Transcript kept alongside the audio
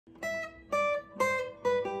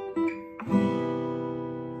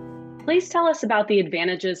please tell us about the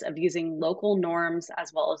advantages of using local norms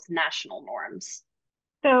as well as national norms.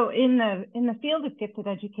 So in the field of gifted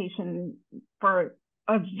education for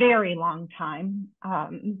a very long time,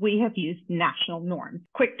 we have used national norms.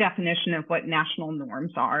 Quick definition of what national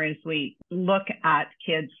norms are is we look at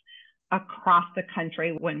kids across the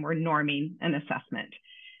country when we're norming an assessment.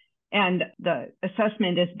 And the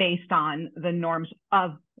assessment is based on the norms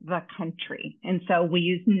of the country. And so we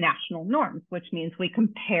use national norms, which means we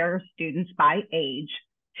compare students by age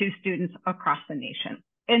to students across the nation.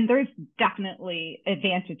 And there's definitely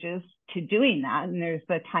advantages to doing that. And there's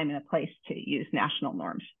the time and a place to use national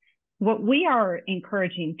norms. What we are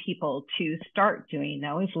encouraging people to start doing,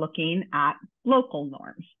 though, is looking at local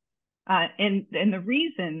norms. And the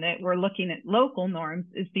reason that we're looking at local norms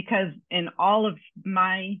is because in all of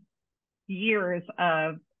my years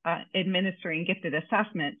of administering gifted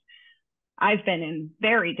assessments, I've been in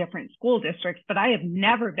very different school districts, but I have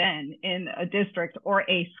never been in a district or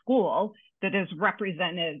a school that is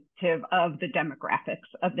representative of the demographics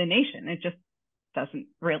of the nation. It just doesn't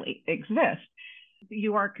really exist.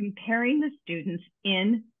 You are comparing the students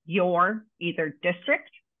in your either district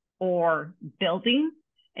or building,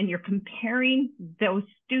 and you're comparing those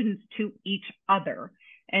students to each other.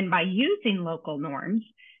 And by using local norms,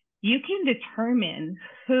 you can determine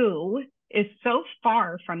who is so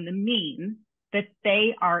far from the mean that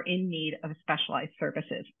they are in need of specialized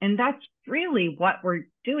services. And that's really what we're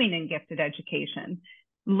doing in gifted education,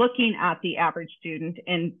 looking at the average student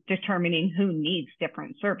and determining who needs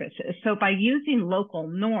different services. So by using local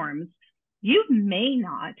norms, you may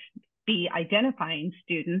not be identifying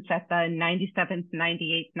students at the 97th,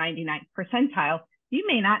 98th, 99th percentile. You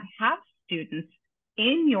may not have students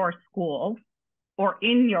in your school or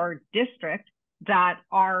in your district that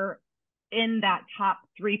are in that top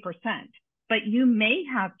 3%. But you may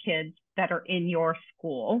have kids that are in your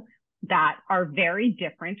school that are very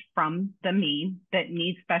different from the mean, that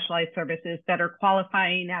need specialized services, that are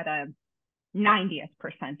qualifying at a 90th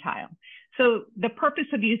percentile. So the purpose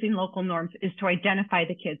of using local norms is to identify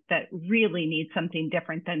the kids that really need something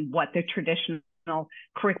different than what the traditional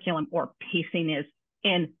curriculum or pacing is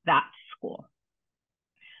in that school.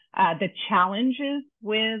 The challenges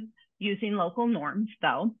with using local norms,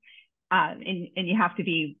 though, and you have to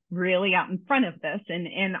be really out in front of this. And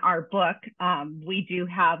in our book, we do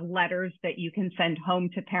have letters that you can send home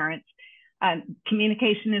to parents.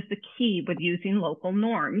 Communication is the key with using local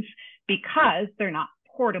norms because they're not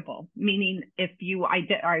portable, meaning if you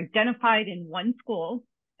are identified in one school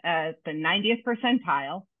at the 90th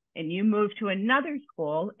percentile and you move to another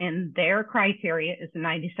school and their criteria is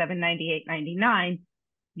 97, 98, 99,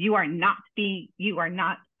 you are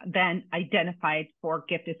not then identified for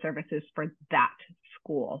gifted services for that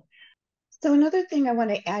school. So another thing I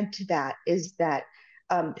want to add to that is that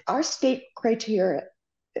our state criteria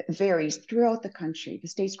varies throughout the country, the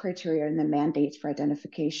state's criteria and the mandates for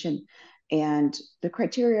identification and the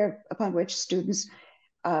criteria upon which students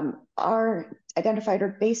are identified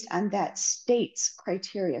are based on that state's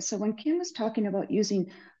criteria. So when Kim was talking about using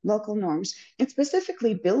local norms, and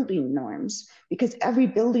specifically building norms, because every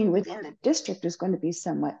building within the district is going to be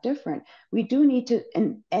somewhat different, we do need to,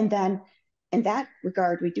 and then in that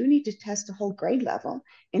regard, we do need to test the whole grade level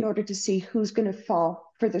in order to see who's going to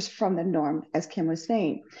fall furthest from the norm, as Kim was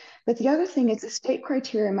saying. But the other thing is the state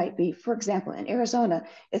criteria might be, for example, in Arizona,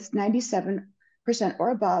 it's 97% or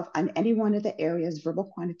above on any one of the areas, verbal,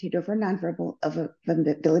 quantitative, or nonverbal of an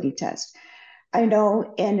ability test. I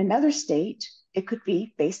know in another state, it could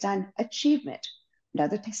be based on achievement.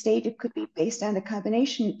 Another state, it could be based on a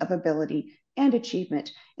combination of ability and achievement.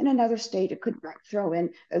 In another state, it could throw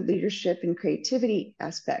in a leadership and creativity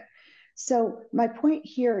aspect. So my point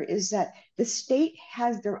here is that the state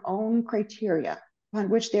has their own criteria on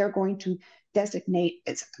which they're going to designate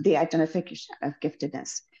the identification of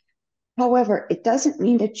giftedness. However, it doesn't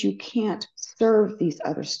mean that you can't serve these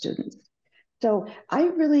other students. So I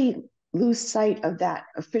really lose sight of that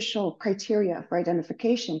official criteria for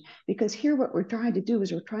identification, because here what we're trying to do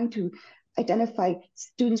is we're trying to identify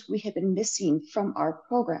students we have been missing from our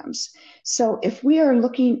programs. So if we are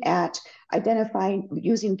looking at identifying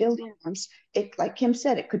using building norms, like Kim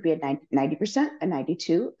said, it could be a 90%, a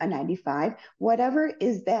 92, a 95, whatever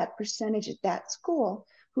is that percentage at that school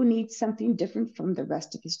who needs something different from the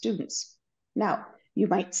rest of the students. Now, you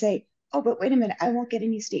might say, oh, but wait a minute, I won't get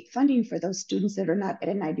any state funding for those students that are not at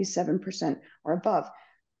a 97% or above.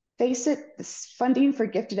 Face it, the funding for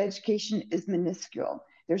gifted education is minuscule.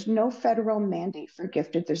 There's no federal mandate for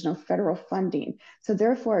gifted. There's no federal funding. So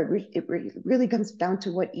therefore, it really comes down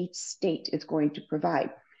to what each state is going to provide.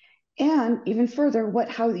 and even further,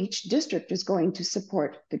 how each district is going to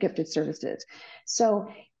support the gifted services. So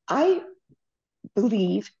I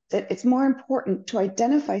believe that it's more important to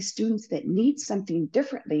identify students that need something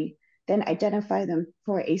differently than identify them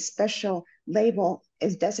for a special label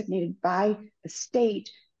as designated by the state,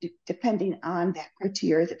 depending on that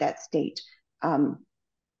criteria that state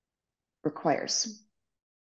requires.